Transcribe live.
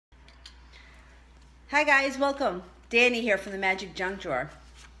Hi guys, welcome. Danny here from the Magic Junk Drawer.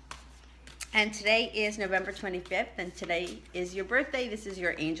 And today is November 25th, and today is your birthday. This is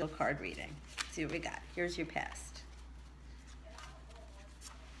your angel card reading. Let's see what we got. Here's your past.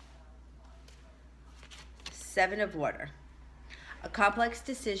 7 of Water. A complex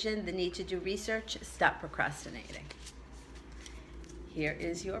decision, the need to do research, stop procrastinating. Here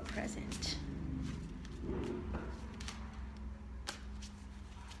is your present.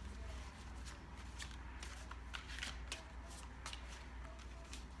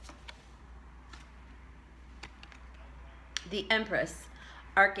 The Empress,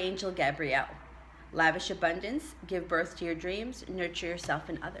 Archangel Gabriel. Lavish abundance, give birth to your dreams, nurture yourself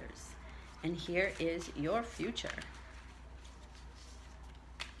and others. And here is your future.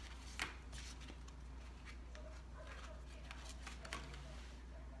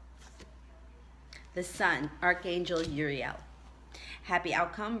 The Sun, Archangel Uriel. Happy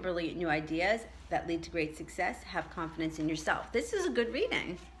outcome, brilliant new ideas that lead to great success. Have confidence in yourself. This is a good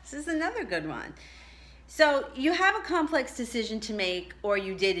reading. This is another good one. So you have a complex decision to make, or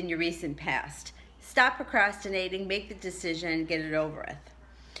you did in your recent past. Stop procrastinating, make the decision, get it over with.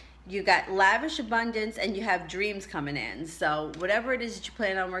 You got lavish abundance and you have dreams coming in. So whatever it is that you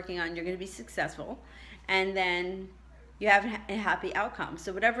plan on working on, you're going to be successful. And then you have a happy outcome.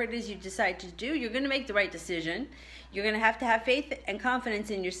 So whatever it is you decide to do, you're going to make the right decision. You're going to have faith and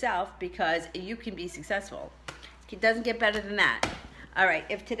confidence in yourself because you can be successful. It doesn't get better than that. All right,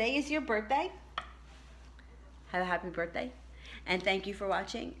 if today is your birthday, have a happy birthday, and thank you for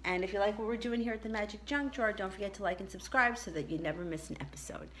watching. And if you like what we're doing here at the Magic Junk Drawer, don't forget to like and subscribe so that you never miss an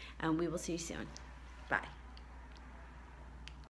episode. And we will see you soon. Bye.